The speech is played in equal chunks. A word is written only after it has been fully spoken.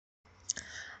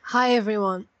Hi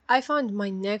everyone. I found my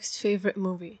next favorite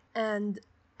movie, and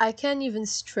I can't even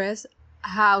stress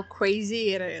how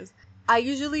crazy it is. I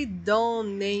usually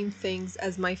don't name things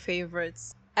as my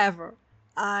favorites ever.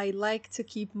 I like to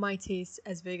keep my taste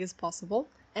as big as possible.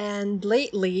 And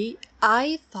lately,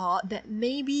 I thought that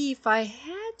maybe if I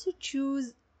had to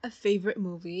choose a favorite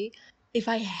movie, if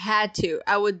I had to,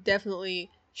 I would definitely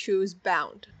choose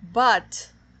Bound. But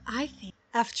I think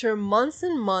after months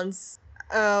and months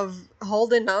of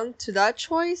holding on to that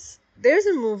choice, there's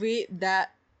a movie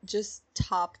that just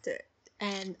topped it.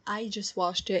 And I just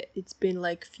watched it. It's been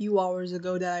like a few hours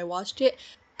ago that I watched it,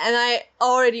 and I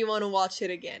already want to watch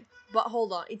it again. But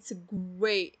hold on, it's a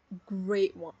great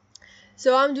one.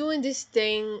 So I'm doing this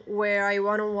thing where I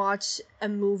want to watch a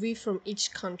movie from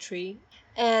each country,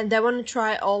 and I want to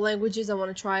try all languages. I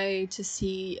want to try to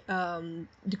see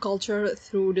the culture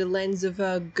through the lens of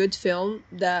a good film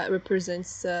that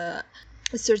represents a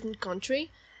certain country.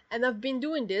 And I've been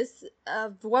doing this.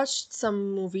 I've watched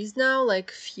some movies now, like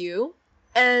few,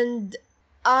 and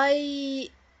I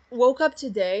woke up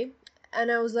today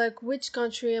and I was like, which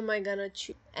country am I gonna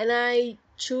choose? And I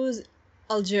choose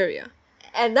Algeria.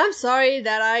 And I'm sorry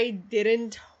that I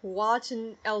didn't watch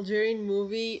an Algerian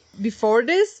movie before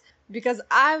this because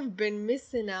I've been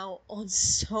missing out on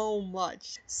so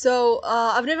much. So,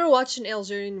 I've never watched an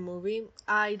Algerian movie.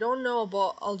 I don't know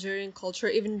about Algerian culture,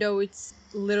 even though it's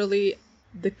literally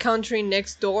the country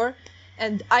next door.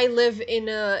 And I live in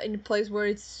a place where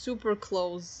it's super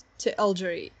close to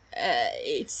Algeria.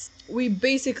 It's we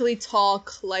basically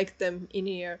talk like them in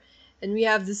here, and we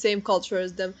have the same culture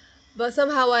as them, but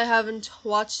somehow I haven't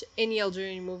watched any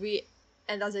Algerian movie,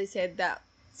 and as I said, that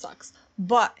sucks.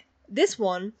 But this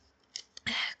one,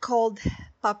 called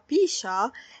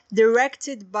Papisha,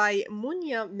 directed by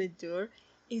Munya Medur,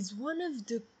 is one of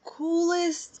the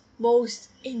coolest, most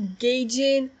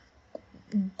engaging,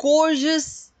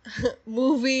 gorgeous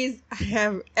movies I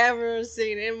have ever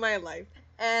seen in my life.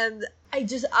 And I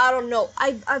don't know.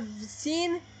 I've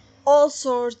seen all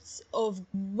sorts of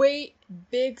great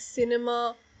big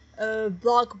cinema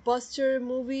blockbuster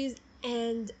movies,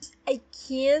 and I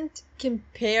can't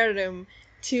compare them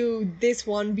to this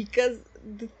one because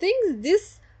the things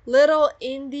this little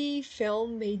indie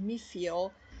film made me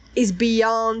feel is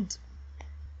beyond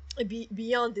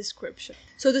description.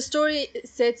 So the story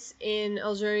sets in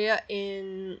Algeria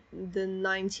in the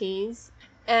 19s,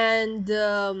 and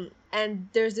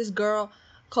there's this girl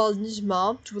called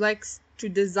Nijma who likes to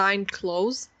design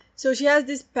clothes. So she has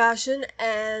this passion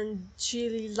and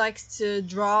she likes to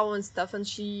draw and stuff, and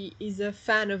she is a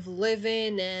fan of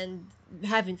living and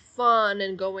having fun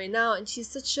and going out, and she's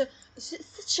such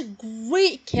a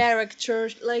great character.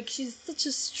 Like, she's such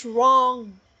a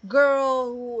strong girl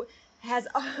who has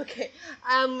okay,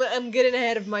 I'm getting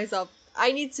ahead of myself.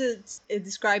 I need to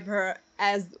describe her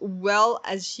as well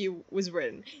as she was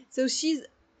written. So she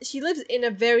lives in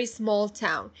a very small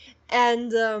town,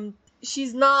 and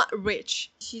she's not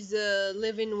rich. She's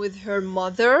living with her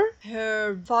mother.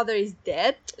 Her father is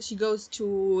dead. She goes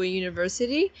to a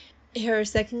university, her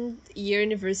second year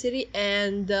university,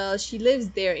 and she lives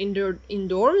there in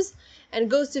dorms and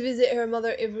goes to visit her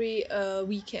mother every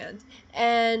weekend.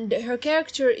 And her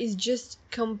character is just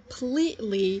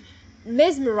completely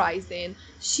mesmerizing.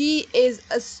 She is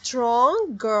a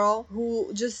strong girl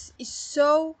who just is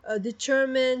so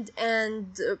determined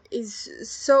and is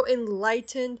so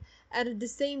enlightened, and at the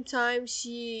same time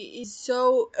she is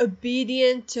so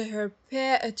obedient to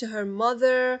to her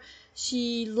mother.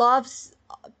 She loves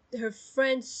her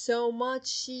friends so much.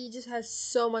 She just has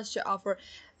so much to offer.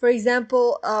 For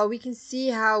example, we can see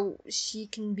how she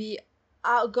can be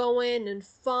outgoing and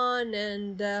fun,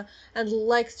 and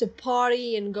likes to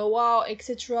party and go out,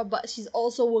 etc. But she's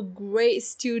also a great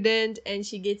student and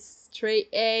she gets straight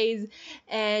A's,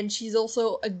 and she's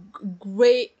also a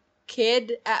great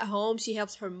kid at home. She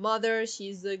helps her mother.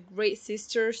 She's a great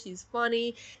sister. She's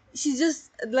funny. She's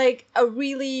just like a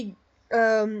really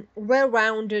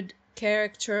well-rounded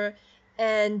character,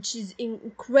 and she's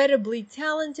incredibly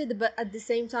talented, but at the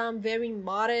same time very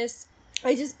modest.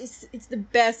 It's the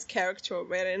best character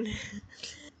written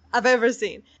I've ever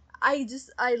seen. I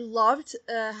loved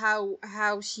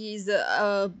how she's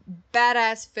a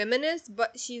badass feminist,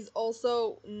 but she's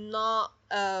also not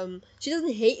she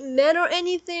doesn't hate men or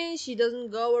anything. She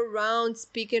doesn't go around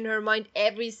speaking her mind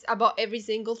about every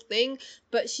single thing,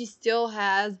 but she still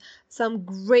has some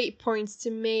great points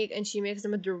to make, and she makes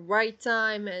them at the right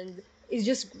time, and it's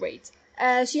just great.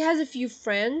 She has a few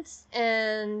friends,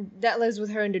 and that lives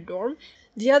with her in the dorm.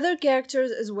 The other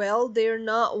characters as well, they're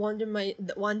not one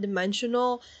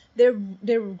dimensional. They're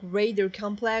great. They're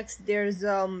complex. There's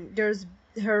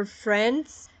her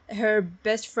friends. her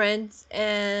best friends,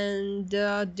 and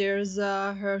there's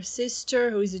her sister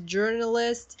who is a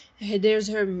journalist. There's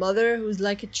her mother who's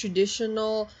like a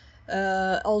traditional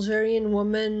Algerian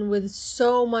woman with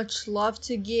so much love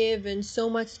to give and so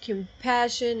much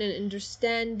compassion and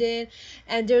understanding.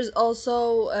 And there's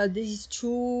also these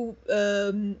two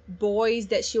boys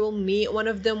that she will meet. One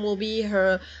of them will be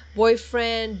her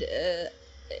boyfriend.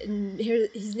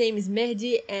 His name is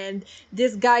Mehdi, and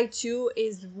this guy too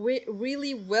is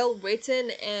really well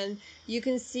written, and you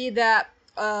can see that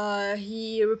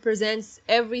he represents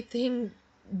everything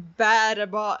bad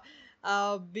about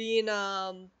being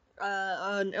an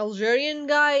Algerian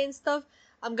guy and stuff.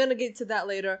 I'm gonna get to that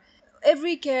later.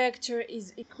 Every character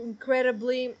is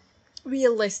incredibly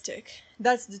realistic.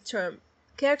 That's the term.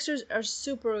 Characters are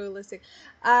super realistic.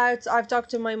 I've talked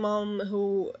to my mom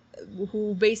who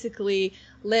basically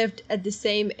lived at the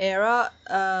same era.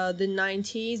 The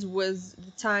 90s was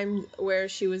the time where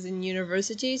she was in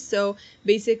university. So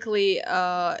basically,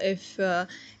 if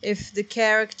the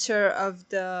character of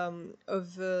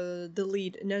the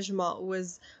lead Najma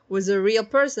was a real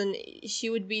person,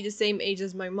 she would be the same age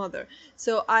as my mother.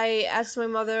 So I asked my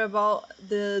mother about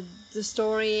the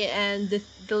story and the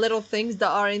little things that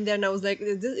are in there, and I was like,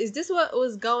 is this what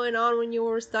was going on when you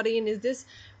were studying? Is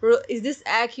this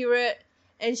accurate?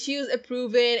 And she was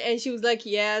approving, and she was like,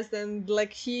 yes, and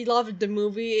like she loved the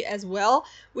movie as well,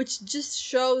 which just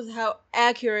shows how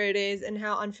accurate it is and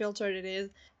how unfiltered it is.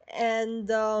 And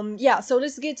yeah, so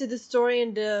let's get to the story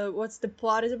and what's the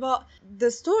plot is about.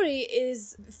 The story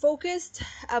is focused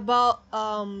about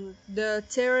the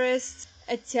terrorist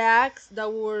attacks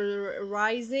that were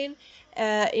rising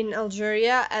in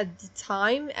Algeria at the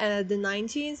time, the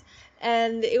 90s.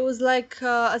 And it was like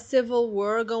a civil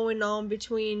war going on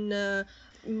between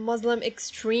Muslim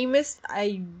extremists.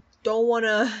 I don't want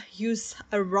to use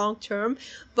a wrong term,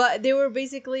 but they were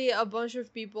basically a bunch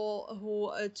of people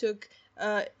who took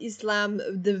Islam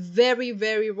the very,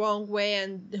 very wrong way,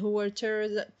 and who were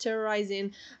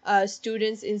terrorizing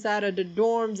students inside of the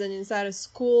dorms and inside of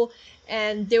school.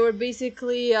 And they were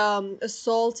basically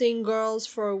assaulting girls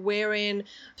for wearing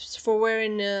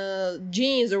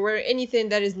jeans or wearing anything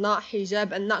that is not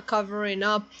hijab and not covering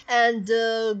up. And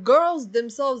the girls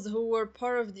themselves who were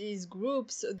part of these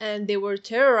groups, and they were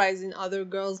terrorizing other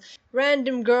girls,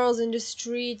 random girls in the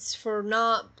streets for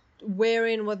not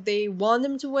wearing what they want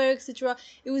them to wear, etc.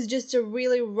 It was just a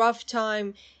really rough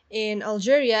time in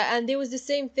Algeria, and there was the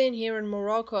same thing here in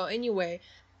Morocco anyway.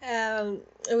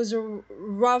 It was a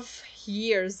rough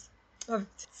years of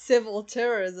civil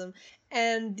terrorism,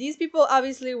 and these people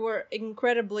obviously were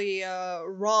incredibly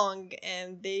wrong,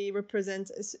 and they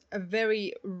represent a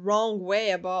very wrong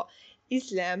way about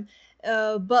Islam.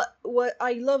 But what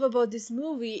I love about this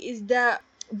movie is that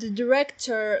the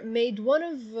director made one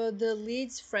of the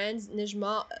lead's friends,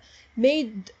 Nejma,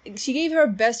 made she gave her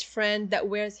best friend that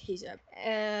wears hijab.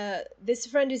 This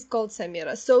friend is called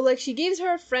Samira. So like she gives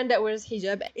her a friend that wears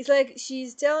hijab. It's like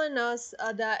she's telling us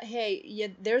that hey, yeah,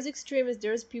 there's extremists,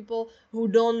 there's people who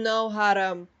don't know how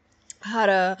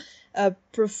to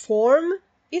perform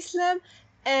Islam,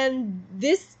 and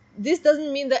this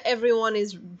doesn't mean that everyone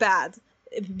is bad.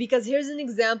 Because here's an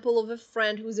example of a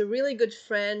friend who's a really good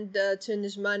friend to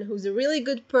Nijman, who's a really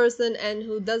good person and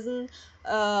who doesn't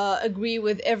agree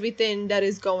with everything that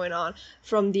is going on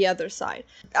from the other side.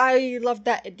 I love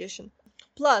that addition.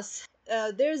 Plus,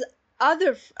 there's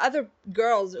other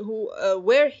girls who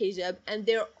wear hijab, and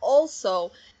they're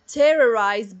also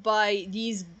terrorized by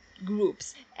these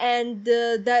groups, and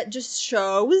that just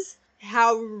shows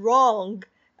how wrong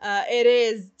it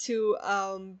is to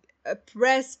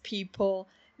oppress people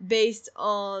based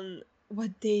on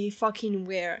what they fucking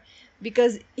wear.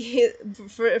 Because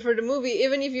for the movie,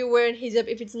 even if you're wearing hijab,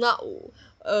 if it's not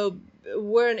uh,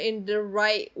 worn in the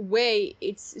right way,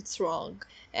 it's wrong,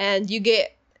 and you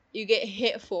get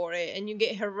hit for it and you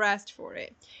get harassed for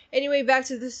it. Anyway, back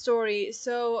to the story.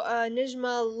 So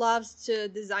Nijma loves to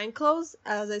design clothes,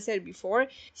 as I said before.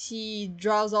 She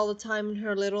draws all the time in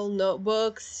her little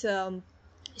notebooks.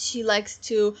 She likes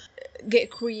to get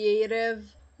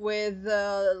creative with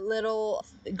little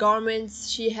garments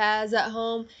she has at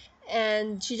home,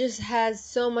 and she just has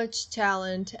so much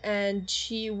talent, and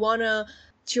she wanna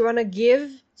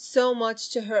give so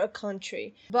much to her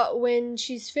country. But when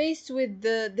she's faced with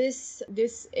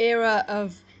this era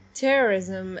of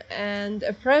terrorism and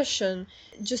oppression,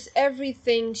 just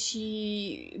everything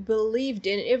she believed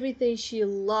in, everything she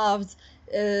loved,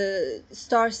 uh,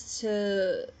 starts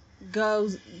to go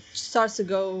starts to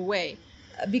go away.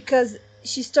 Because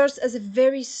She starts as a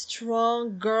very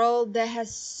strong girl that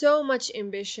has so much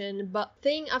ambition, but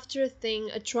thing after thing,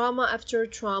 a trauma after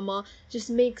trauma, just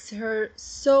makes her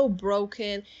so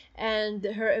broken, and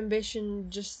her ambition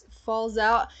just falls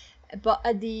out. But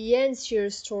at the end, she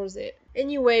restores it.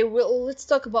 Anyway, let's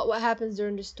talk about what happens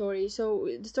during the story. So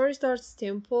the story starts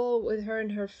simple with her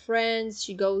and her friends.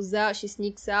 She goes out, she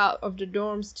sneaks out of the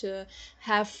dorms to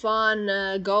have fun,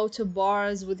 go to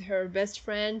bars with her best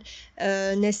friend,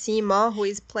 Nasima, who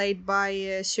is played by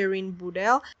Shireen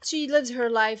Boudel. She lives her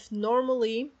life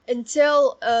normally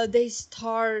until they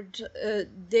start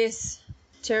this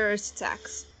terrorist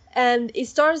attacks, and it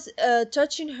starts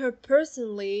touching her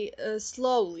personally,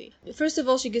 slowly. First of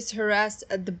all, she gets harassed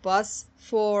at the bus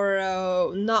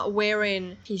for not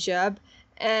wearing hijab,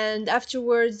 and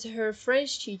afterwards her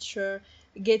French teacher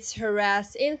gets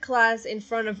harassed in class in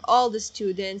front of all the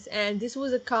students. And this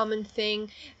was a common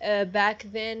thing back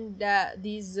then, that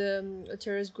these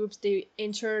terrorist groups, they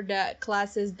enter the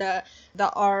classes that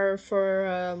are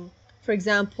for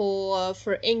example,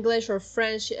 for English or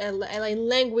French, a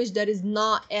language that is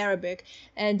not Arabic,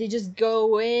 and they just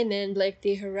go in and like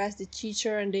they harass the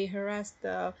teacher and they harass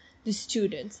the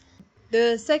students.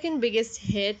 The second biggest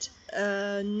hit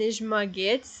Nijma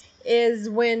gets is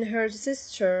when her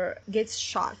sister gets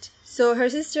shot. So her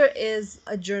sister is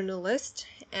a journalist,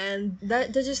 and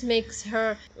that just makes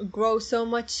her grow so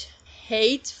much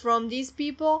hate from these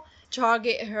people,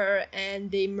 target her, and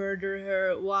they murder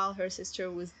her while her sister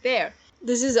was there.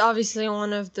 This is obviously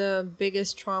one of the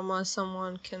biggest traumas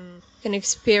someone can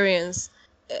experience,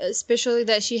 especially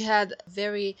that she had a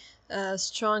very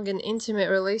strong and intimate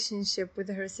relationship with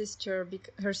her sister.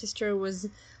 Her sister was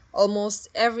almost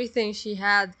everything she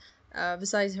had,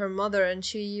 besides her mother, and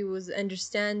she was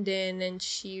understanding and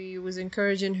she was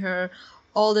encouraging her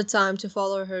all the time to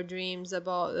follow her dreams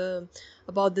about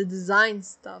the design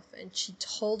stuff, and she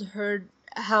told her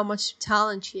how much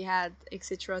talent she had,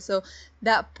 etc. So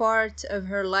that part of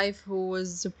her life who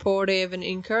was supportive and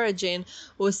encouraging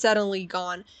was suddenly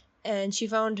gone, and she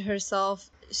found herself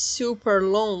super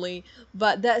lonely.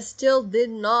 But that still did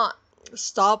not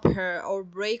stop her or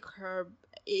break her.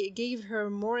 It gave her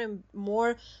more and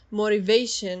more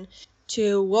motivation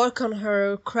to work on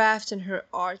her craft and her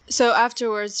art. So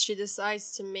afterwards, she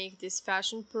decides to make this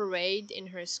fashion parade in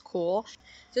her school,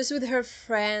 just with her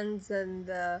friends and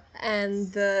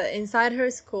inside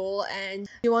her school, and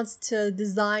she wants to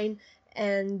design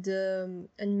and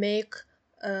make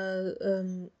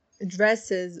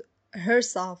dresses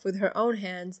herself with her own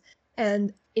hands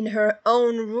and in her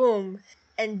own room.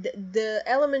 And the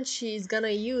element she's gonna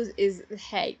use is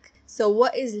hake. So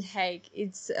what is hake?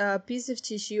 It's a piece of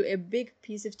tissue, a big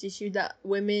piece of tissue that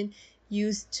women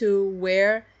used to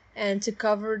wear and to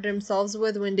cover themselves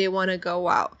with when they want to go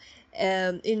out.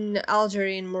 In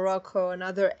Algeria, in Morocco, and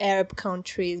other Arab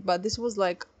countries, but this was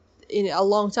like in a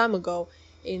long time ago,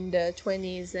 in the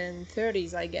 20s and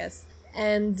 30s, I guess.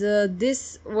 And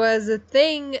this was a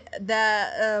thing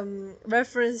that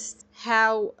referenced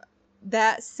how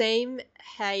that same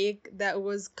hike that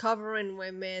was covering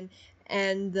women,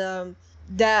 and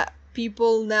that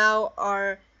people now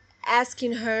are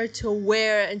asking her to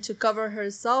wear and to cover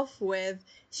herself with,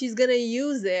 she's gonna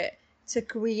use it to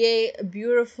create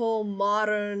beautiful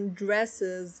modern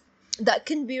dresses that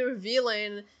can be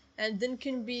revealing and then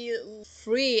can be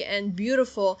free and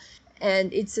beautiful.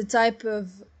 And it's a type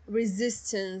of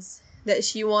resistance that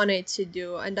she wanted to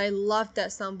do, and I love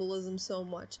that symbolism so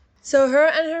much. So her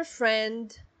and her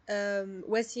friend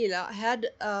Wasila had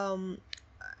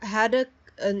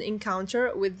an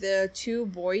encounter with the two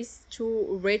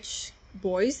rich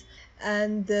boys,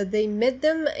 and they met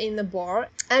them in a bar,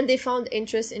 and they found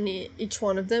interest in each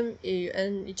one of them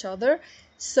and each other.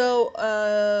 So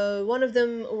one of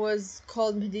them was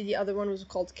called Mehdi, the other one was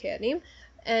called Karim,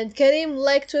 and Karim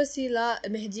liked Wasila,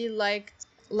 Mehdi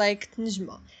liked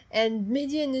Nijma, and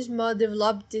Mehdi and Nijma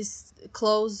developed this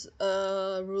close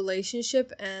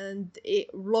relationship, and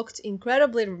it looked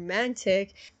incredibly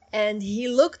romantic, and he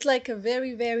looked like a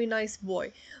very, very nice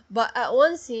boy. But at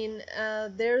one scene,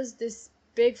 there's this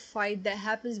big fight that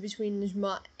happens between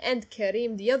Nijma and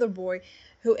Karim, the other boy,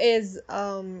 who is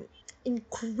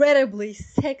incredibly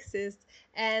sexist.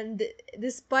 And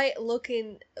despite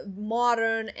looking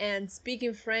modern and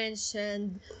speaking French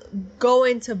and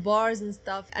going to bars and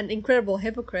stuff, an incredible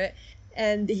hypocrite.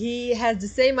 And he has the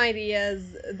same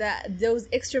ideas that those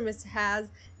extremists has,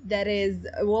 that is,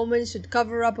 a woman should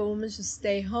cover up, a woman should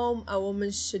stay home, a woman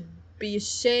should be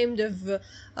ashamed of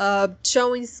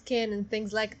showing skin and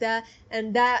things like that.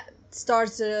 And that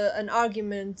starts an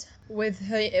argument with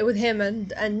him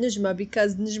and Nijma,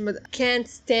 because Nijma can't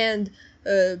stand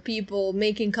people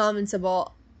making comments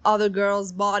about other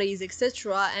girls' bodies,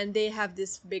 etc. And they have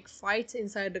this big fight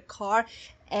inside the car,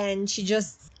 and she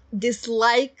just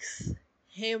dislikes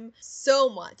him so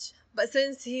much. But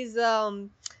since he's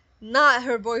not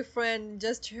her boyfriend,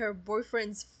 just her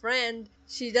boyfriend's friend,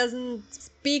 she doesn't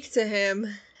speak to him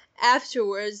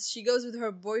afterwards. She goes with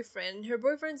her boyfriend. Her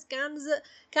boyfriend's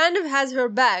kind of has her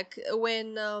back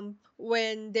when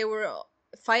they were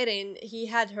fighting. He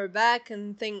had her back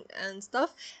and thing and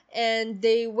stuff, and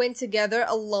they went together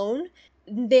alone.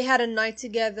 They had a night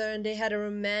together and they had a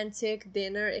romantic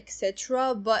dinner,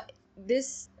 etc. But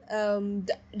this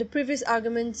the previous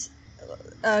argument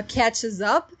catches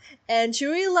up, and she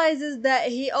realizes that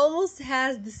he almost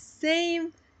has the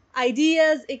same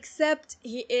ideas, except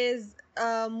he is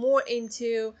more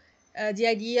into the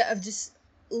idea of just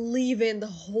leaving the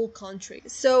whole country.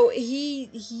 So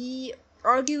he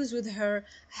argues with her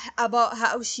about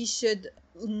how she should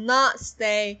not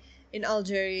stay in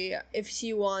Algeria if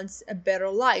she wants a better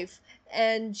life,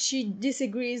 and she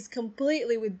disagrees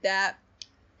completely with that,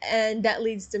 and that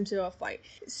leads them to a fight.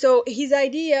 So his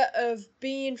idea of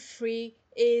being free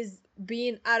is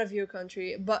being out of your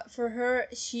country, but for her,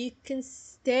 she can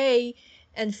stay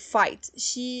and fight.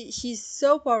 She's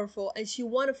so powerful, and she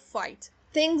want to fight.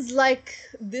 Things like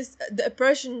this, the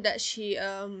oppression that she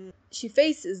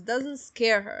faces doesn't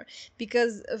scare her,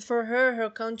 because for her, her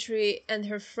country and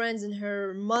her friends and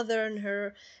her mother and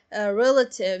her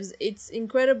relatives, it's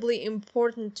incredibly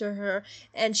important to her,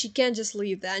 and she can't just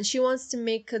leave that. And she wants to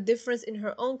make a difference in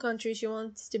her own country. She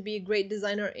wants to be a great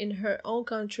designer in her own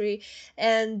country,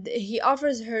 and he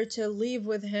offers her to live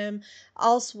with him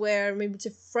elsewhere, maybe to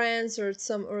France or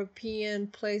some European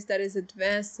place that is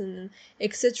advanced and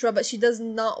etc. But she does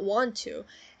not want to,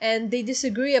 and they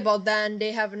disagree about that, and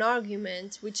they have an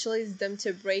argument, which leads them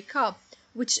to break up,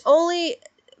 which only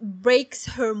breaks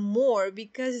her more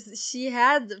because she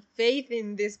had faith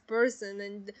in this person,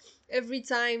 and every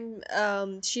time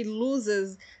she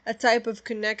loses a type of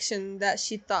connection that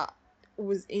she thought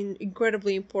was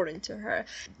incredibly important to her.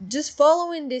 Just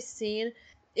following this scene,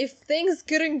 if things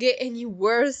couldn't get any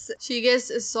worse, she gets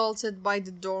assaulted by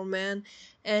the doorman,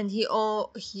 and he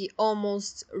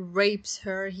almost rapes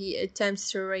her. He attempts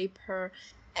to rape her,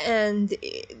 and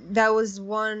that was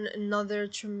one another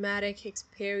traumatic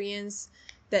experience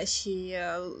that she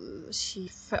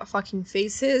fucking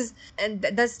faces, and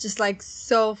that's just like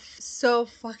so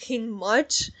fucking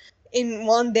much in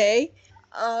one day.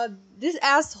 This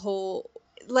asshole,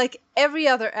 like every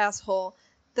other asshole,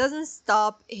 doesn't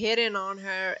stop hitting on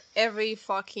her every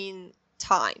fucking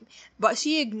time, but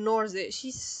she ignores it.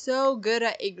 She's so good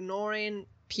at ignoring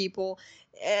people,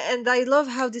 and I love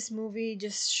how this movie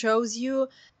just shows you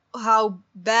how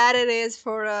bad it is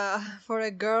for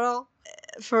a girl,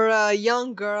 for a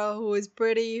young girl who is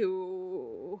pretty,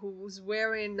 who's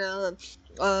wearing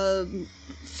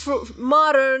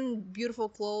modern beautiful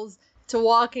clothes to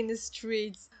walk in the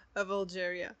streets of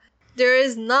Algeria. There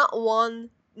is not one,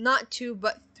 not two,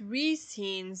 but three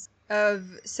scenes of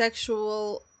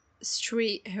sexual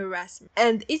street harassment,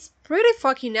 and it's pretty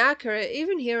fucking accurate.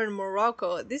 Even here in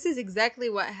Morocco, this is exactly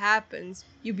what happens.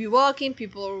 You be walking,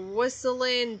 people are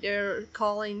whistling, they're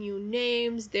calling you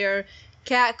names, they're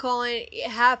catcalling. It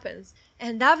happens,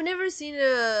 and I've never seen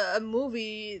a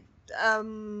movie,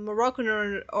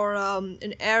 Moroccan or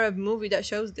an Arab movie that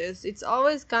shows this. It's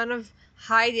always kind of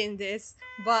hiding this,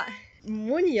 but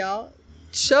Munya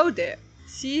showed it.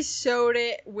 She showed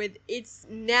it with its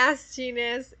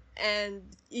nastiness, and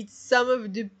it's some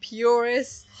of the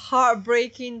purest,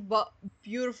 heartbreaking but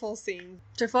beautiful scenes.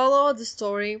 To follow the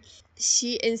story,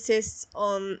 she insists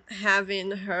on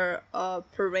having her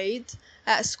parade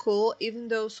at school, even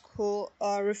though school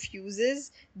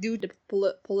refuses due to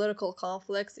political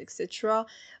conflicts, etc.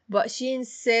 But she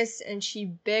insists, and she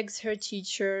begs her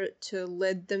teacher to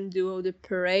let them do the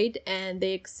parade, and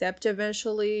they accept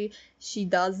eventually. She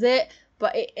does it,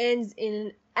 but it ends in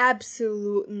an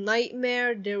absolute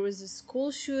nightmare. There was a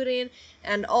school shooting,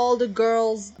 and all the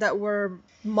girls that were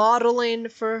modeling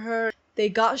for her, they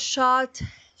got shot.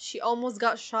 She almost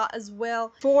got shot as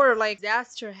well. Before like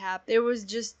disaster happened, there was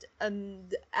just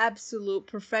an absolute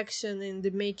perfection in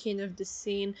the making of the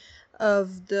scene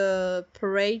of the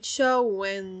parade show,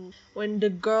 when the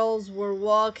girls were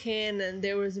walking and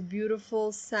there was a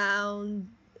beautiful sound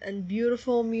and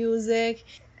beautiful music,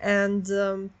 and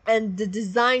the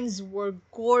designs were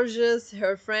gorgeous,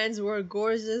 her friends were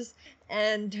gorgeous,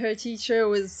 and her teacher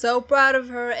was so proud of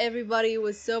her. Everybody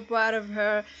was so proud of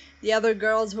her. The other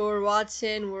girls who were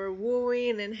watching were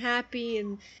wooing and happy,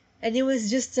 and and it was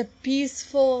just a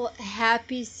peaceful,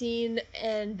 happy scene,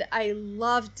 and I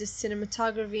loved the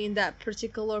cinematography in that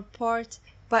particular part.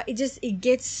 But it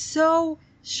gets so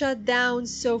shut down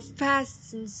so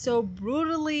fast and so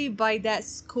brutally by that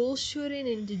school shooting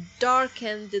in the dark,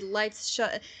 and the lights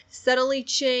suddenly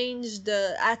change,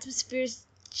 the atmosphere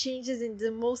changes in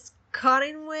the most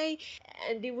cutting way,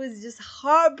 and it was just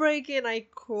heartbreaking. I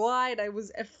cried, I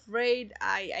was afraid,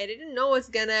 I didn't know what's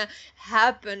gonna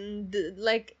happen.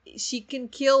 Like, she can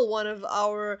kill one of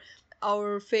our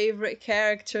favorite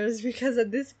characters, because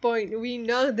at this point we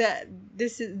know that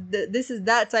this is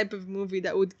that type of movie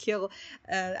that would kill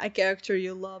a character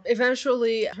you love.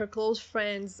 Eventually her close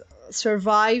friends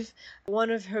survive. One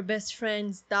of her best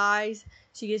friends dies.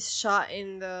 She gets shot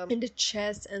in the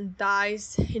chest and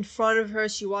dies in front of her.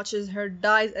 She watches her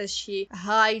dies as she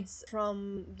hides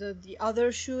from the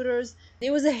other shooters.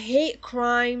 It was a hate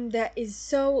crime that is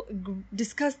so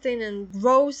disgusting and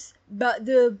gross, but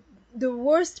the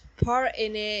worst part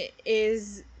in it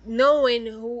is knowing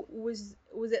who was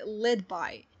it led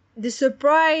by. The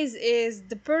surprise is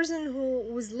the person who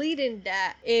was leading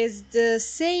that is the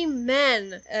same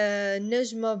man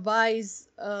Najma buys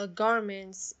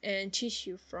garments and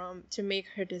tissue from to make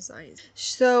her designs.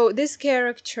 So this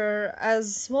character,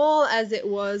 as small as it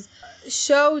was,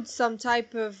 showed some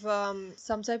type of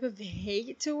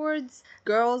hate towards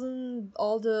girls and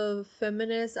all the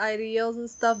feminist ideals and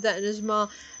stuff that Najma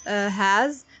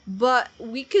has. But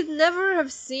we could never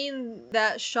have seen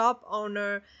that shop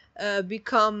owner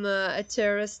become a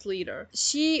terrorist leader.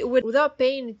 She would, without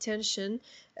paying attention,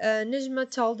 Najma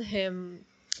told him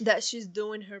that she's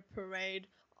doing her parade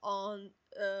on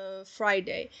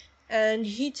Friday, and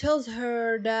he tells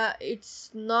her that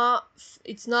it's not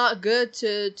good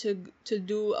to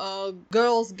do a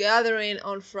girls gathering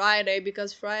on Friday,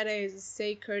 because Friday is a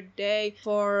sacred day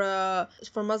for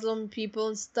Muslim people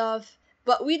and stuff.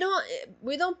 But we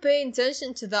don't pay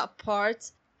attention to that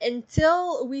part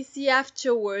until we see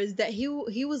afterwards that he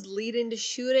was leading the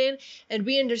shooting, and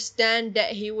we understand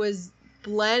that he was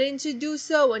planning to do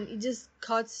so, and it just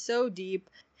cuts so deep.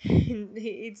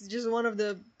 It's just one of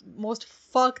the most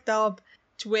fucked up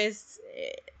twists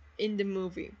in the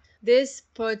movie. This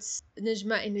puts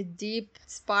Najma in a deep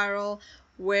spiral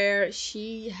where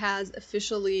she has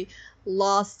officially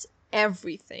lost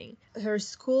everything. Her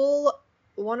school,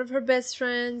 one of her best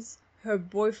friends, her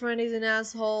boyfriend is an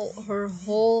asshole, her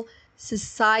whole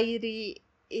society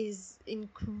is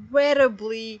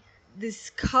incredibly,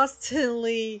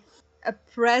 disgustingly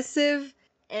oppressive,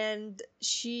 and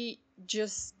she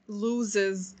just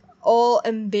loses all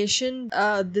ambition.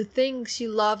 The thing she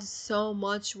loves so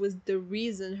much was the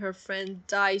reason her friend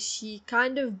died. She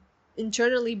kind of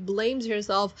internally blames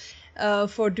herself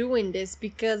for doing this,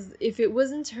 because if it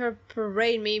wasn't her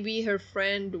parade, maybe her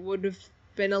friend would have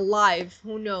been alive.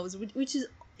 Who knows? Which is,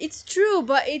 it's true,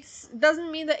 but it's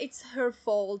doesn't mean that it's her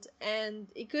fault, and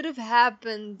it could have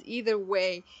happened either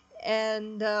way.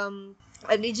 And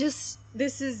it just,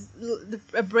 this is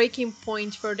a breaking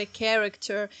point for the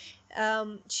character.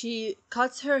 She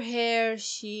cuts her hair,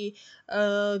 she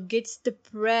gets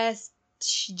depressed,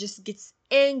 she just gets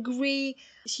angry,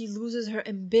 she loses her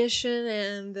ambition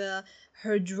and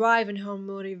her drive and her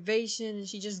motivation, and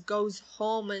she just goes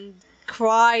home and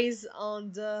cries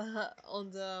on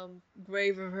the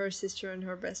grave of her sister and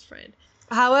her best friend.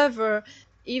 However,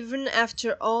 even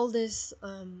after all this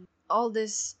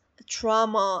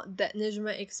trauma that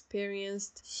Najma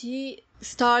experienced, she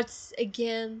starts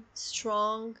again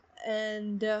strong,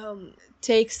 and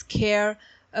takes care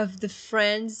of the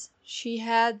friends she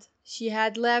had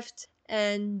left,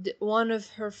 and one of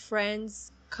her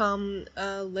friends come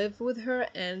live with her,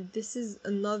 and this is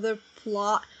another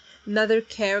plot, another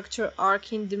character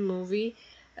arc in the movie.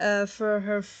 For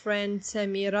her friend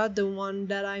Samira, the one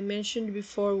that I mentioned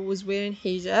before was wearing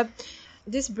hijab.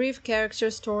 This brief character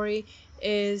story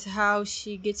is how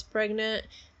she gets pregnant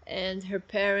and her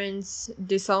parents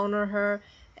dishonor her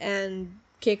and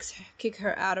kick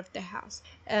her out of the house.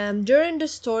 During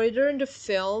the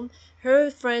film,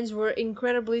 her friends were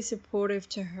incredibly supportive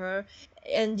to her,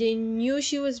 and they knew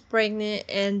she was pregnant,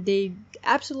 and they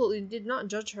absolutely did not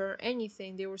judge her or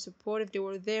anything. They were supportive, they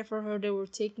were there for her, they were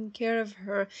taking care of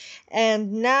her.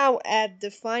 And now at the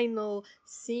final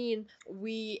scene,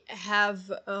 we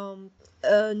have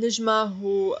Najma,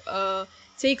 who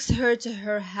takes her to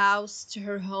her house, to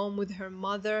her home with her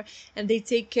mother, and they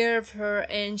take care of her,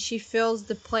 and she fills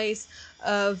the place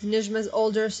of Najma's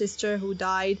older sister who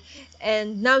died.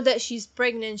 And now that she's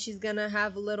pregnant, she's gonna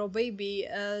have a little baby.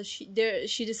 She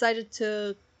decided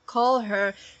to call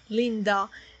her Linda,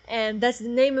 and that's the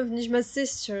name of Nijma's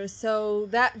sister. So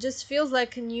that just feels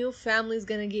like a new family is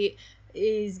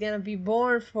gonna be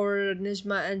born for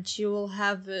Nijma, and she will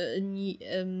have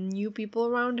new people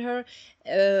around her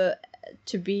uh,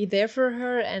 to be there for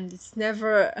her, and it's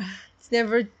never it's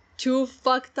never too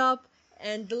fucked up.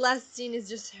 And the last scene is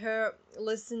just her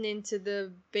listening to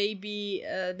the baby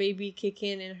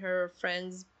kicking in her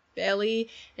friend's belly,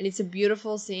 and it's a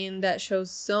beautiful scene that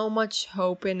shows so much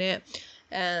hope in it,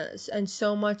 and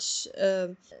so much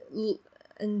l-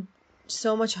 and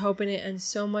so much hope in it, and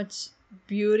so much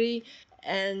beauty.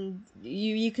 And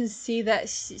you can see that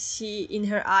she in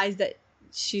her eyes that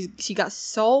she got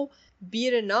so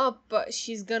beaten up, but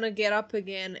she's gonna get up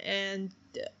again, and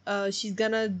she's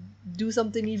gonna do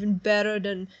something even better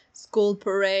than school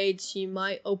parade. She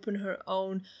might open her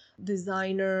own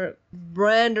designer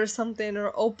brand or something,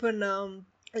 or open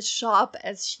a shop,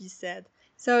 as she said.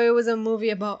 So it was a movie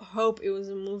about hope, it was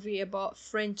a movie about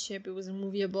friendship, it was a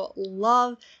movie about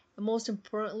love, and most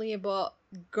importantly about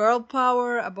girl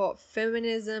power, about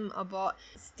feminism, about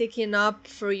sticking up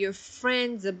for your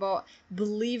friends, about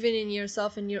believing in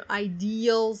yourself and your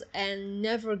ideals and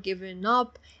never giving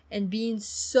up and being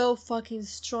so fucking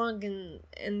strong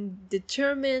and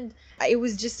determined. It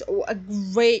was just a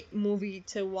great movie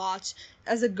to watch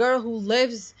as a girl who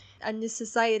lives in this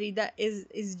society that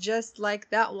is just like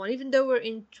that one. Even though we're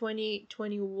in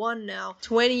 2021 now,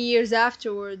 20 years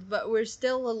afterwards, but we're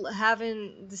still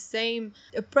having the same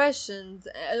oppressions.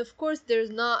 And of course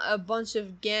there's not a bunch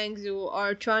of gangs who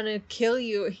are trying to kill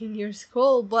you in your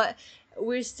school, but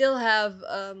we still have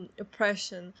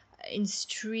oppression in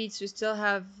streets. We still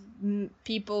have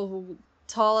people who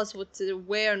tell us what to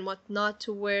wear and what not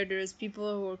to wear. There's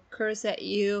people who will curse at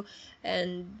you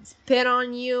and spit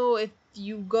on you if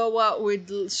you go out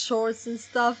with shorts and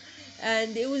stuff.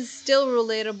 And it was still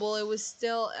relatable, it was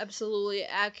still absolutely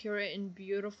accurate and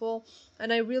beautiful.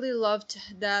 And I really loved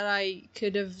that I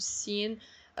could have seen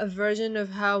a version of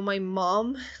how my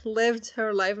mom lived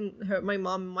her life, and my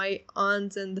mom, my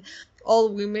aunt, and all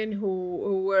women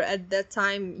who were at that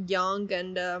time young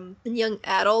and young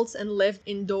adults and lived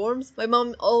in dorms. My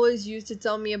mom always used to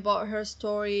tell me about her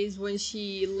stories when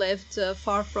she lived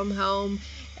far from home,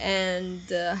 and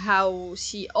how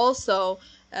she also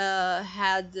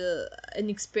had an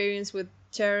experience with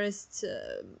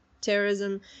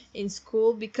terrorism in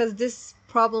school, because this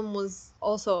problem was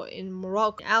also in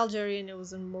Morocco, Algeria, and it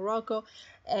was in Morocco.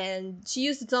 And she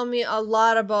used to tell me a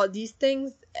lot about these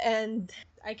things, and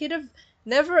I could have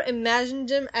never imagined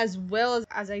them as well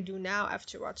as I do now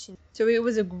after watching. So it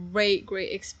was a great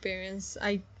experience.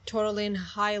 I totally and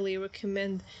highly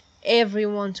recommend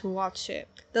everyone to watch it.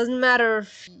 Doesn't matter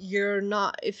if you're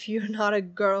not a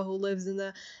girl who lives in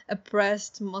a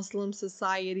oppressed Muslim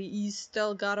society, you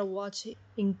still gotta watch it.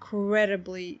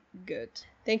 Incredibly good.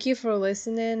 Thank you for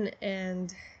listening,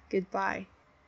 and goodbye.